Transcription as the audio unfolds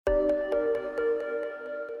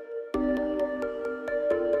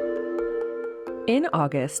In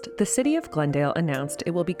August, the city of Glendale announced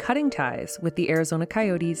it will be cutting ties with the Arizona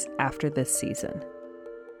Coyotes after this season.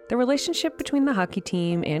 The relationship between the hockey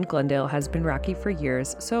team and Glendale has been rocky for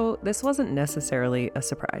years, so this wasn't necessarily a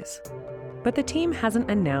surprise. But the team hasn't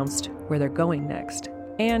announced where they're going next,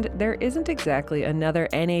 and there isn't exactly another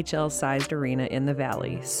NHL-sized arena in the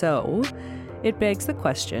Valley, so it begs the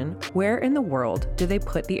question, where in the world do they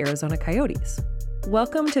put the Arizona Coyotes?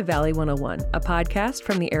 Welcome to Valley 101, a podcast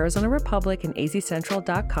from the Arizona Republic and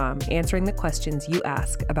azcentral.com answering the questions you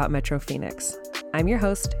ask about Metro Phoenix. I'm your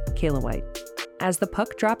host, Kayla White. As the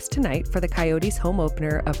puck drops tonight for the Coyotes' home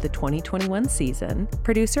opener of the 2021 season,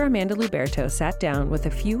 producer Amanda Luberto sat down with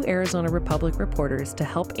a few Arizona Republic reporters to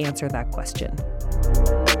help answer that question.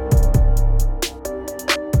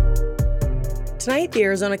 Tonight, the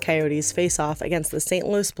Arizona Coyotes face off against the St.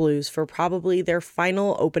 Louis Blues for probably their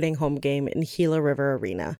final opening home game in Gila River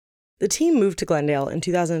Arena. The team moved to Glendale in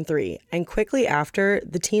 2003, and quickly after,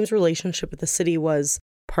 the team's relationship with the city was,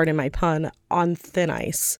 pardon my pun, on thin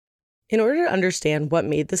ice. In order to understand what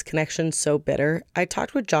made this connection so bitter, I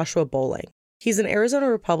talked with Joshua Bowling. He's an Arizona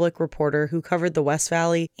Republic reporter who covered the West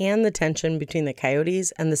Valley and the tension between the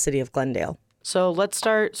Coyotes and the city of Glendale. So let's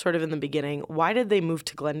start sort of in the beginning. Why did they move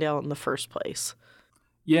to Glendale in the first place?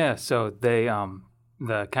 Yeah, so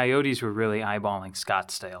the Coyotes were really eyeballing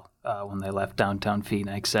Scottsdale when they left downtown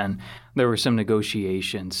Phoenix, and there were some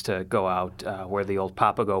negotiations to go out where the old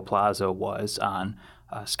Papago Plaza was on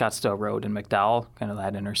Scottsdale Road in McDowell, kind of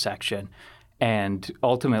that intersection. And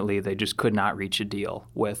ultimately, they just could not reach a deal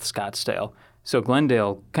with Scottsdale. So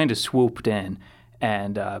Glendale kind of swooped in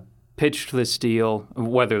and pitched this deal,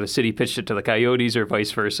 whether the city pitched it to the Coyotes or vice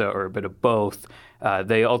versa or a bit of both.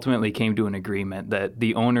 They ultimately came to an agreement that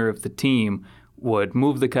the owner of the team would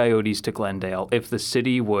move the Coyotes to Glendale if the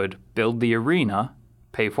city would build the arena,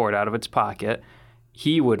 pay for it out of its pocket.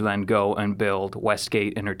 He would then go and build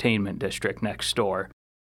Westgate Entertainment District next door.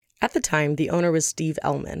 At the time, the owner was Steve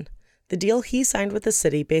Ellman. The deal he signed with the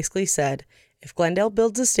city basically said, if Glendale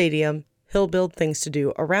builds a stadium, he'll build things to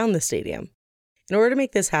do around the stadium. In order to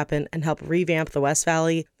make this happen and help revamp the West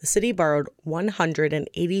Valley, the city borrowed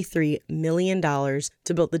 $183 million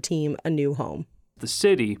to build the team a new home. The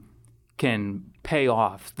city can pay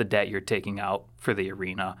off the debt you're taking out for the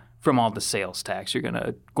arena from all the sales tax you're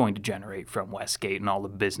going to generate from Westgate and all the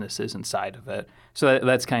businesses inside of it. So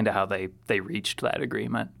that's kind of how they reached that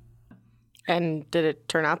agreement. And did it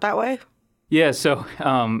turn out that way? Yeah, so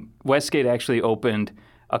Westgate actually opened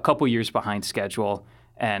a couple years behind schedule,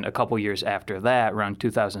 and a couple years after that, around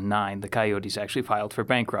 2009, the Coyotes actually filed for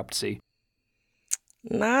bankruptcy.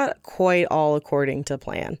 Not quite all according to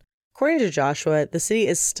plan. According to Joshua, the city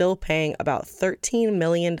is still paying about $13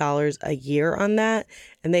 million a year on that,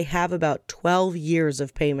 and they have about 12 years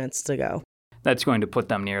of payments to go. That's going to put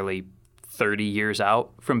them nearly 30 years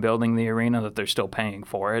out from building the arena that they're still paying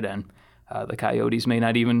for it, and the Coyotes may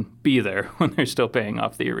not even be there when they're still paying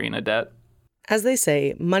off the arena debt. As they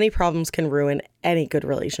say, money problems can ruin any good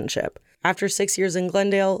relationship. After 6 years in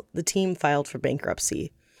Glendale, the team filed for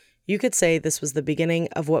bankruptcy. You could say this was the beginning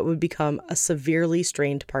of what would become a severely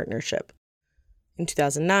strained partnership. In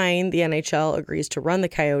 2009, the NHL agrees to run the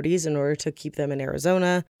Coyotes in order to keep them in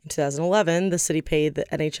Arizona. In 2011, the city paid the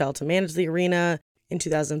NHL to manage the arena. In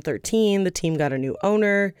 2013, the team got a new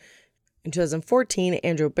owner. In 2014,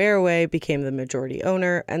 Andrew Barroway became the majority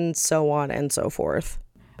owner, and so on and so forth.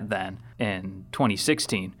 Then, in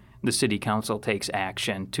 2016, the city council takes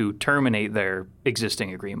action to terminate their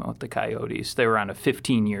existing agreement with the Coyotes. They were on a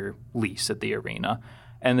 15-year lease at the arena,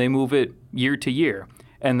 and they move it year to year.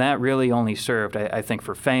 And that really only served, I think,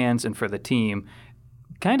 for fans and for the team,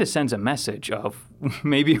 kind of sends a message of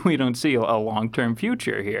maybe we don't see a long-term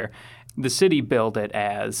future here. The city billed it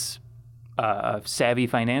as a savvy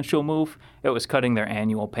financial move. It was cutting their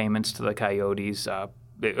annual payments to the Coyotes.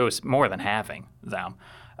 It was more than halving them.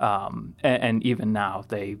 And even now,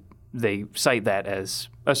 they cite that as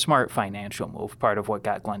a smart financial move, part of what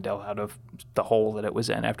got Glendale out of the hole that it was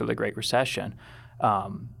in after the Great Recession.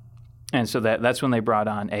 And so that's when they brought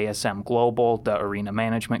on ASM Global, the arena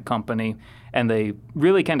management company, and they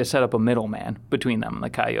really kind of set up a middleman between them and the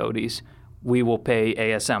Coyotes. We will pay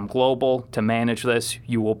ASM Global to manage this.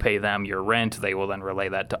 You will pay them your rent. They will then relay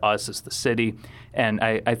that to us as the city. And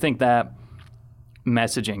I think that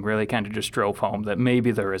messaging really kind of just drove home that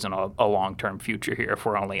maybe there isn't a long-term future here if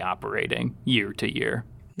we're only operating year to year.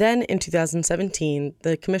 Then in 2017,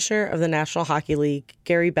 the commissioner of the National Hockey League,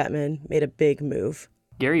 Gary Bettman, made a big move.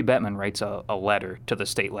 Gary Bettman writes a letter to the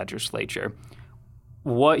state legislature.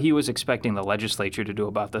 What he was expecting the legislature to do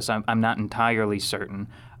about this, I'm not entirely certain.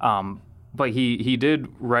 But he did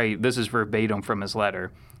write, this is verbatim from his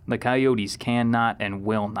letter, The Coyotes cannot and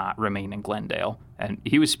will not remain in Glendale. And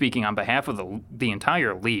he was speaking on behalf of the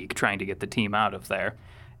entire league trying to get the team out of there.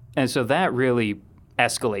 And so that really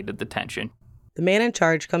escalated the tension. The man in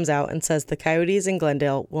charge comes out and says the Coyotes and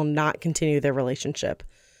Glendale will not continue their relationship.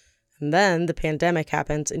 And then the pandemic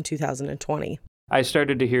happens in 2020. I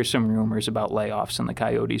started to hear some rumors about layoffs in the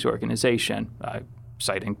Coyotes organization,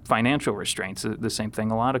 citing financial restraints, the same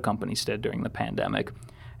thing a lot of companies did during the pandemic.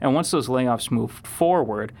 And once those layoffs moved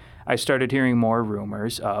forward, I started hearing more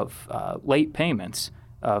rumors of late payments,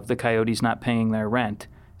 of the Coyotes not paying their rent.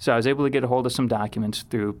 So I was able to get a hold of some documents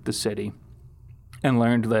through the city and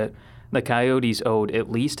learned that the Coyotes owed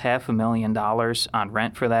at least $500,000 on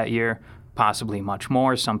rent for that year, possibly much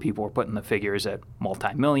more. Some people were putting the figures at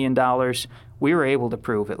multi-million dollars. We were able to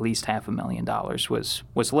prove at least $500,000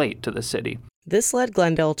 was late to the city. This led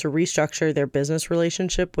Glendale to restructure their business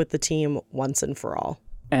relationship with the team once and for all.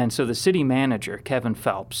 And so the city manager, Kevin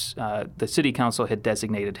Phelps, the city council had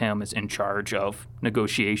designated him as in charge of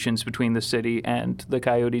negotiations between the city and the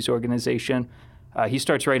Coyotes organization. He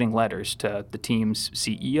starts writing letters to the team's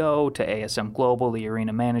CEO, to ASM Global, the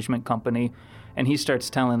arena management company, and he starts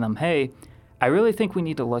telling them, hey, I really think we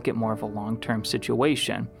need to look at more of a long-term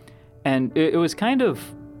situation. And it was kind of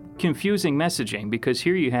confusing messaging, because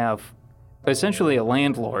here you have essentially a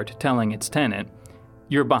landlord telling its tenant,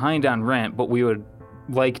 you're behind on rent, but we would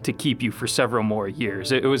like to keep you for several more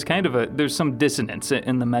years. It was kind of there's some dissonance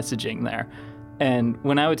in the messaging there. And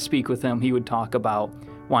when I would speak with him, he would talk about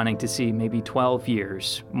wanting to see maybe 12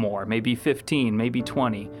 years more, maybe 15, maybe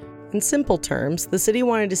 20. In simple terms, the city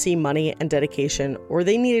wanted to see money and dedication, or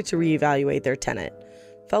they needed to reevaluate their tenant.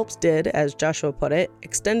 Phelps did, as Joshua put it,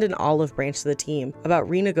 extend an olive branch to the team about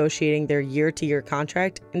renegotiating their year-to-year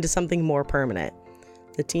contract into something more permanent.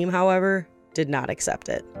 The team, however, did not accept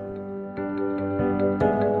it.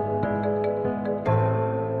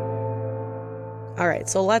 All right,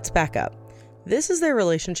 so let's back up. This is their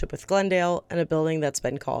relationship with Glendale and a building that's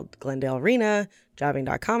been called Glendale Arena,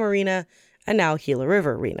 Jobbing.com Arena, and now Gila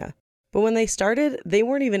River Arena. But when they started, they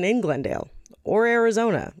weren't even in Glendale, or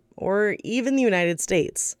Arizona, or even the United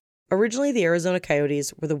States. Originally, the Arizona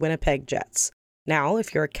Coyotes were the Winnipeg Jets. Now,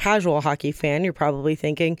 if you're a casual hockey fan, you're probably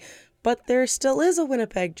thinking, but there still is a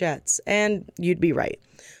Winnipeg Jets, and you'd be right.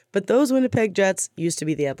 But those Winnipeg Jets used to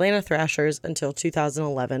be the Atlanta Thrashers until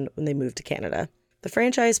 2011 when they moved to Canada. The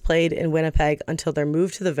franchise played in Winnipeg until their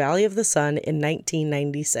move to the Valley of the Sun in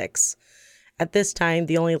 1996. At this time,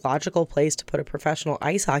 the only logical place to put a professional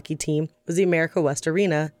ice hockey team was the America West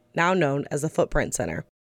Arena, now known as the Footprint Center.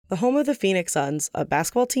 The home of the Phoenix Suns, a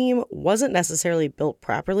basketball team, wasn't necessarily built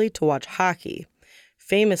properly to watch hockey.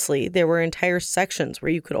 Famously, there were entire sections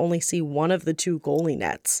where you could only see one of the two goalie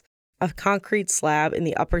nets. A concrete slab in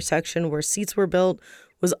the upper section where seats were built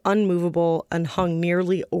was unmovable and hung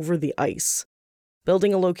nearly over the ice.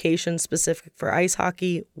 Building a location specific for ice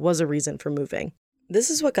hockey was a reason for moving.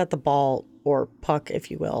 This is what got the ball, or puck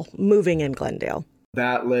if you will, moving in Glendale.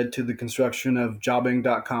 That led to the construction of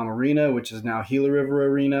Jobbing.com Arena, which is now Gila River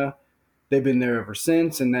Arena. They've been there ever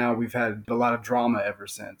since, and now we've had a lot of drama ever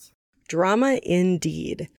since. Drama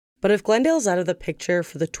indeed. But if Glendale's out of the picture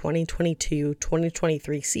for the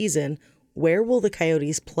 2022-2023 season, where will the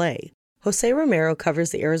Coyotes play? Jose Romero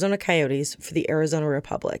covers the Arizona Coyotes for the Arizona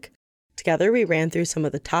Republic. Together, we ran through some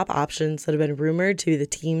of the top options that have been rumored to be the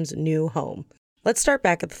team's new home. Let's start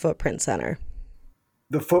back at the Footprint Center.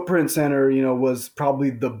 The Footprint Center, was probably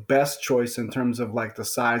the best choice in terms of like the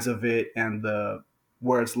size of it and the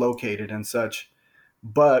where it's located and such.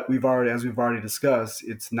 But as we've already discussed,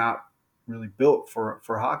 it's not really built for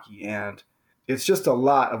hockey, and it's just a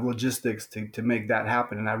lot of logistics to make that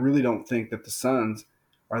happen. And I really don't think that the Suns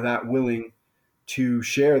are that willing to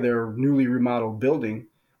share their newly remodeled building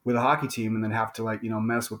with a hockey team and then have to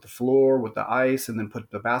mess with the floor, with the ice, and then put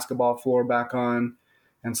the basketball floor back on,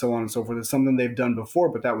 and so on and so forth. It's something they've done before,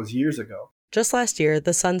 but that was years ago. Just last year,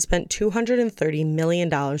 the Suns spent $230 million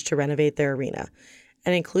to renovate their arena,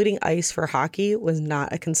 and including ice for hockey was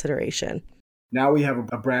not a consideration. Now we have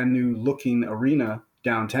a brand new looking arena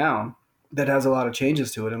downtown that has a lot of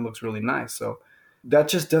changes to it and looks really nice. So that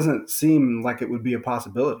just doesn't seem like it would be a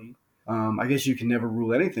possibility. I guess you can never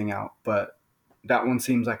rule anything out, but that one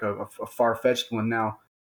seems like a far-fetched one now.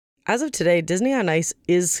 As of today, Disney on Ice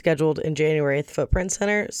is scheduled in January at the Footprint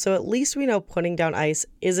Center, so at least we know putting down ice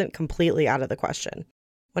isn't completely out of the question.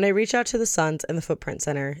 When I reached out to the Suns and the Footprint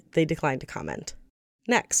Center, they declined to comment.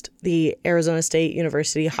 Next, the Arizona State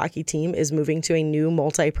University hockey team is moving to a new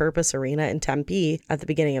multi-purpose arena in Tempe at the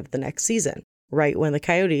beginning of the next season, right when the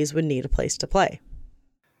Coyotes would need a place to play.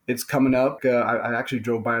 It's coming up. I actually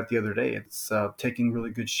drove by it the other day. It's taking really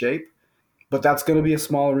good shape. But that's going to be a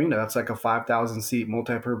small arena. That's like a 5,000 seat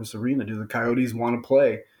multi-purpose arena. Do the Coyotes want to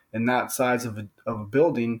play in that size of a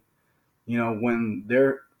building, when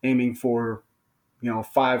they're aiming for,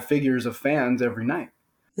 5 figures of fans every night?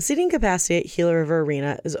 The seating capacity at Gila River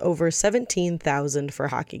Arena is over 17,000 for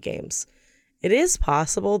hockey games. It is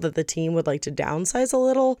possible that the team would like to downsize a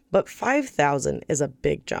little, but 5,000 is a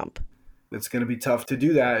big jump. It's going to be tough to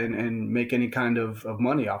do that and make any kind of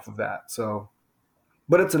money off of that.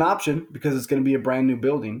 But it's an option because it's going to be a brand new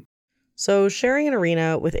building. So sharing an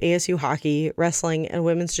arena with ASU hockey, wrestling, and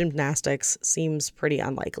women's gymnastics seems pretty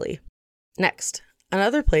unlikely. Next,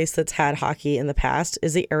 another place that's had hockey in the past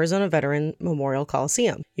is the Arizona Veteran Memorial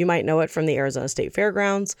Coliseum. You might know it from the Arizona State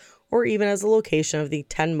Fairgrounds, or even as the location of the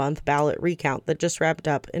 10-month ballot recount that just wrapped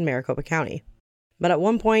up in Maricopa County. But at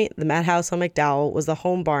one point, the Madhouse on McDowell was the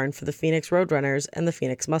home barn for the Phoenix Roadrunners and the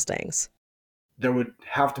Phoenix Mustangs. There would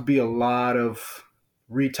have to be a lot of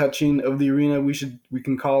retouching of the arena, we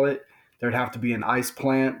can call it. There'd have to be an ice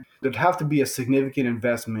plant. There'd have to be a significant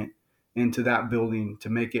investment into that building to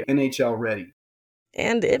make it NHL ready.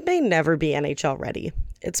 And it may never be NHL ready.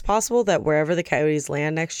 It's possible that wherever the Coyotes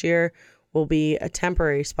land next year will be a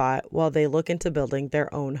temporary spot while they look into building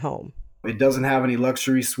their own home. It doesn't have any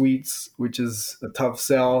luxury suites, which is a tough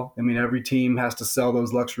sell. I mean, every team has to sell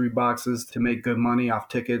those luxury boxes to make good money off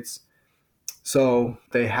tickets. So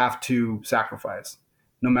they have to sacrifice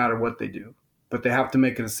no matter what they do. But they have to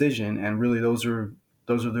make a decision, and really those are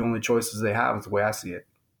the only choices they have, is the way I see it.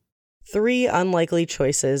 3 unlikely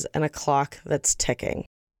choices and a clock that's ticking.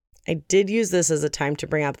 I did use this as a time to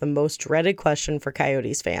bring up the most dreaded question for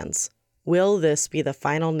Coyotes fans. Will this be the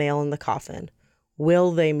final nail in the coffin?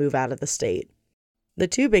 Will they move out of the state? The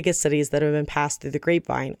 2 biggest cities that have been passed through the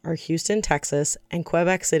grapevine are Houston, Texas, and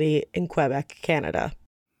Quebec City in Quebec, Canada.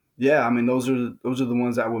 Yeah, I mean, those are the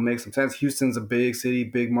ones that would make some sense. Houston's a big city,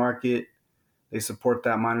 big market. They support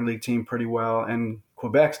that minor league team pretty well. And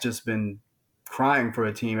Quebec's just been crying for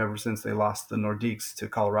a team ever since they lost the Nordiques to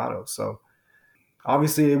Colorado. So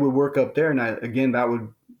obviously it would work up there. And again, that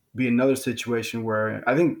would be another situation where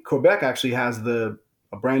I think Quebec actually has a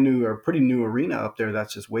brand new or pretty new arena up there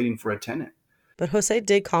that's just waiting for a tenant. But Jose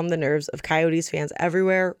did calm the nerves of Coyotes fans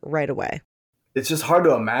everywhere right away. It's just hard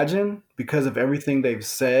to imagine because of everything they've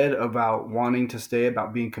said about wanting to stay,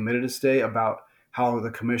 about being committed to stay, about how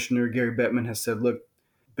the commissioner, Gary Bettman, has said, look,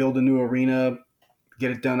 build a new arena,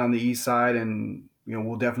 get it done on the east side, and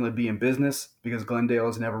we'll definitely be in business, because Glendale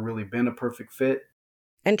has never really been a perfect fit.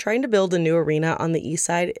 And trying to build a new arena on the east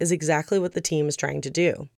side is exactly what the team is trying to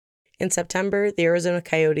do. In September, the Arizona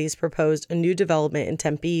Coyotes proposed a new development in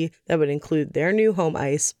Tempe that would include their new home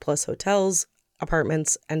ice, plus hotels,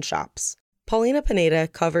 apartments, and shops. Paulina Pineda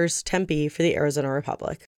covers Tempe for the Arizona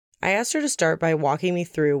Republic. I asked her to start by walking me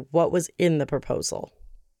through what was in the proposal.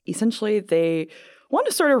 Essentially, they want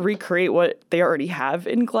to sort of recreate what they already have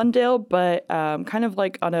in Glendale, but kind of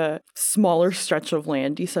like on a smaller stretch of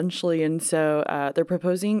land, essentially. And so they're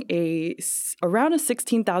proposing around a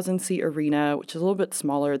 16,000 seat arena, which is a little bit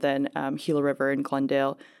smaller than Gila River in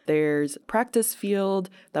Glendale. There's a practice field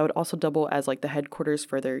that would also double as like the headquarters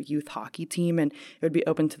for their youth hockey team, and it would be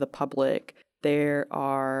open to the public. There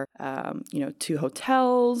are, 2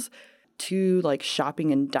 hotels, 2 like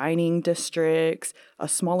shopping and dining districts, a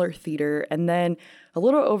smaller theater, and then a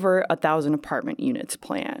little over 1,000 apartment units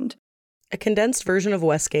planned. A condensed version of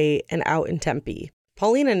Westgate and out in Tempe.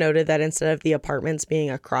 Paulina noted that instead of the apartments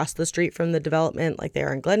being across the street from the development like they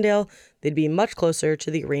are in Glendale, they'd be much closer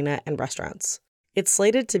to the arena and restaurants. It's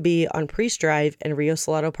slated to be on Priest Drive and Rio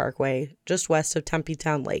Salado Parkway, just west of Tempe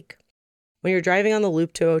Town Lake. When you're driving on the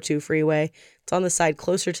Loop 202 freeway, it's on the side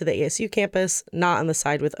closer to the ASU campus, not on the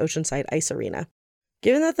side with Oceanside Ice Arena.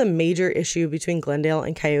 Given that the major issue between Glendale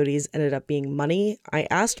and Coyotes ended up being money, I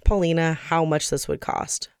asked Paulina how much this would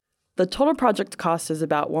cost. The total project cost is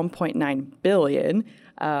about $1.9 billion.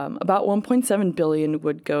 About $1.7 billion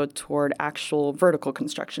would go toward actual vertical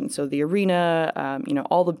construction, so the arena,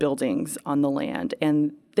 all the buildings on the land,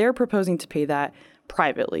 and they're proposing to pay that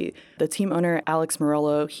privately. The team owner, Alex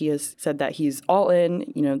Morello, he has said that he's all in,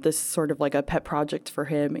 this is sort of like a pet project for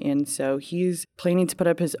him. And so he's planning to put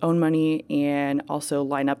up his own money and also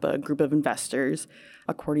line up a group of investors,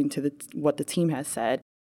 according to what the team has said.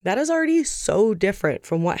 That is already so different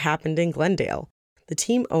from what happened in Glendale. The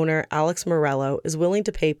team owner, Alex Morello, is willing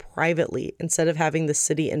to pay privately instead of having the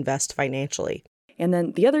city invest financially. And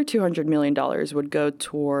then the other $200 million would go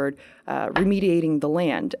toward remediating the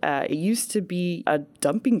land. It used to be a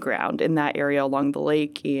dumping ground in that area along the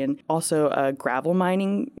lake, and also a gravel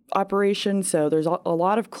mining operation. So there's a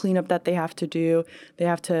lot of cleanup that they have to do. They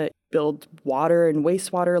have to build water and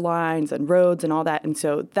wastewater lines and roads and all that. And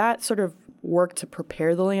so that sort of work to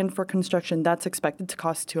prepare the land for construction. That's expected to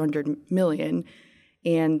cost $200 million,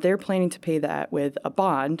 and they're planning to pay that with a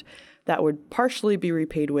bond that would partially be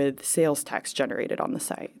repaid with sales tax generated on the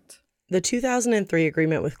site. The 2003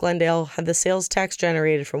 agreement with Glendale had the sales tax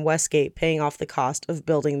generated from Westgate paying off the cost of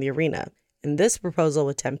building the arena. In this proposal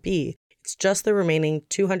with Tempe, it's just the remaining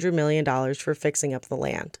 $200 million for fixing up the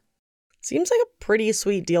land. Seems like a pretty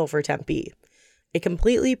sweet deal for Tempe. A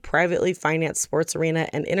completely privately financed sports arena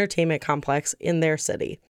and entertainment complex in their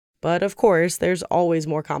city. But of course, there's always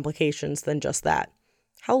more complications than just that.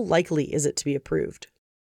 How likely is it to be approved?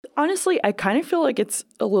 Honestly, I kind of feel like it's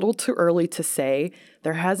a little too early to say.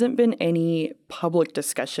 There hasn't been any public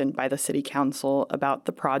discussion by the city council about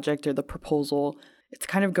the project or the proposal. It's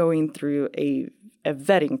kind of going through a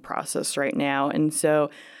vetting process right now. And so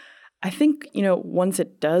I think, once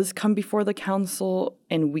it does come before the council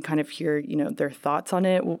and we kind of hear, their thoughts on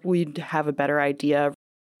it, we'd have a better idea.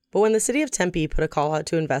 But when the city of Tempe put a call out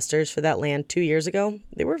to investors for that land 2 years ago,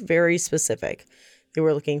 they were very specific. They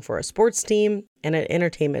were looking for a sports team and an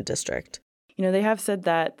entertainment district. They have said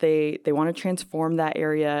that they want to transform that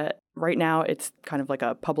area. Right now, it's kind of like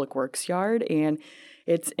a public works yard, and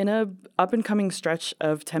it's in a up-and-coming stretch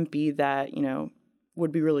of Tempe that,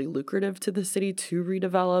 would be really lucrative to the city to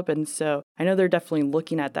redevelop. And so I know they're definitely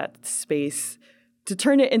looking at that space to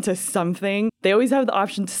turn it into something. They always have the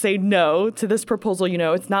option to say no to this proposal.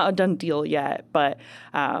 It's not a done deal yet, but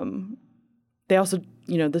they also,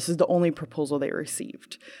 this is the only proposal they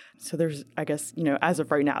received. So there's, I guess, as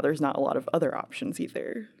of right now, there's not a lot of other options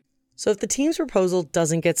either. So if the team's proposal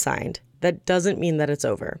doesn't get signed, that doesn't mean that it's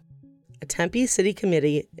over. A Tempe City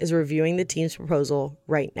Committee is reviewing the team's proposal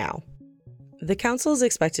right now. The council is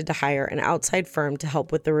expected to hire an outside firm to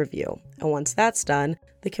help with the review, and once that's done,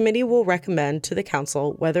 the committee will recommend to the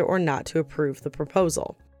council whether or not to approve the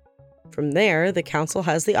proposal. From there, the council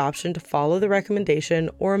has the option to follow the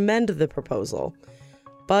recommendation or amend the proposal.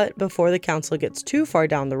 But before the council gets too far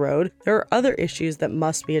down the road, there are other issues that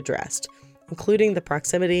must be addressed, including the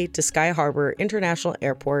proximity to Sky Harbor International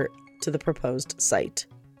Airport to the proposed site.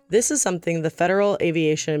 This is something the Federal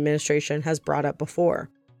Aviation Administration has brought up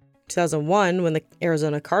before. 2001, when the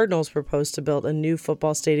Arizona Cardinals proposed to build a new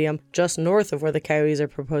football stadium just north of where the Coyotes are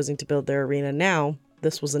proposing to build their arena now,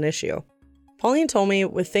 this was an issue. Pauline told me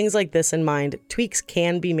with things like this in mind, tweaks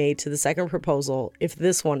can be made to the second proposal if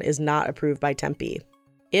this one is not approved by Tempe.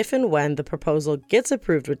 If and when the proposal gets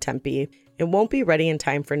approved with Tempe, it won't be ready in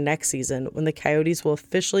time for next season when the Coyotes will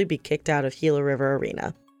officially be kicked out of Gila River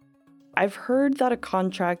Arena. I've heard that a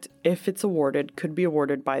contract, if it's awarded, could be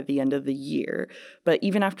awarded by the end of the year. But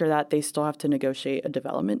even after that, they still have to negotiate a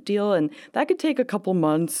development deal. And that could take a couple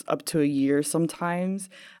months up to a year sometimes.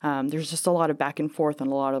 There's just a lot of back and forth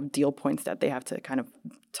and a lot of deal points that they have to kind of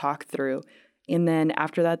talk through. And then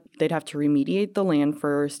after that, they'd have to remediate the land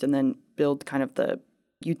first and then build kind of the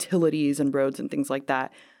utilities and roads and things like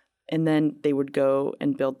that. And then they would go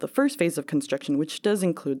and build the first phase of construction, which does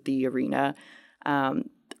include the arena. The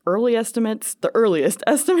earliest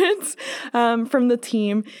estimates from the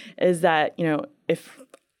team is that, if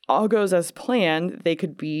all goes as planned, they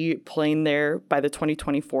could be playing there by the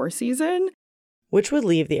 2024 season. Which would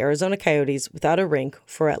leave the Arizona Coyotes without a rink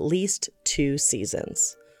for at least 2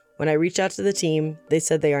 seasons. When I reached out to the team, they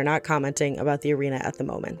said they are not commenting about the arena at the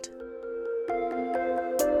moment.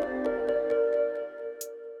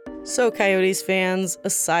 So Coyotes fans,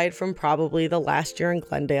 aside from probably the last year in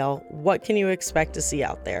Glendale, what can you expect to see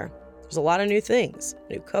out there? There's a lot of new things.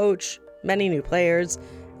 New coach, many new players,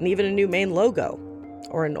 and even a new main logo.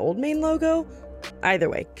 Or an old main logo? Either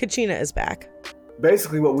way, Kachina is back.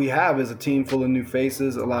 Basically what we have is a team full of new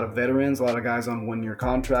faces, a lot of veterans, a lot of guys on one-year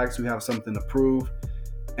contracts who have something to prove.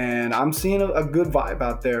 And I'm seeing a good vibe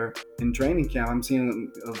out there in training camp. I'm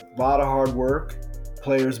seeing a lot of hard work,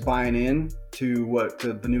 players buying in to what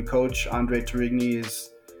the new coach, Andre Tarigny,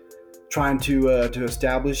 is trying to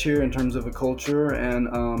establish here in terms of a culture,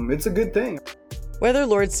 and it's a good thing. Whether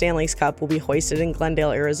Lord Stanley's Cup will be hoisted in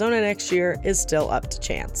Glendale, Arizona next year is still up to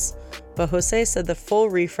chance. But Jose said the full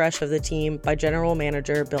refresh of the team by General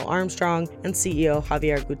Manager Bill Armstrong and CEO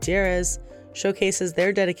Javier Gutierrez showcases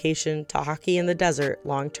their dedication to hockey in the desert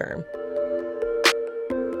long term.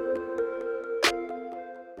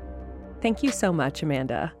 Thank you so much,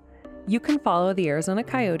 Amanda. You can follow the Arizona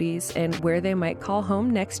Coyotes and where they might call home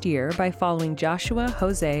next year by following Joshua,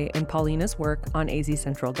 Jose, and Paulina's work on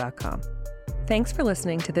azcentral.com. Thanks for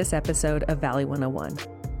listening to this episode of Valley 101.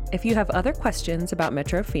 If you have other questions about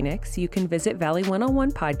Metro Phoenix, you can visit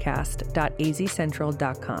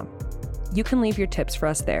valley101podcast.azcentral.com. You can leave your tips for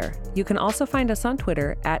us there. You can also find us on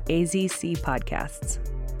Twitter @AZCPodcasts.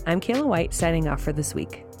 I'm Kayla White signing off for this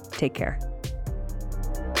week. Take care.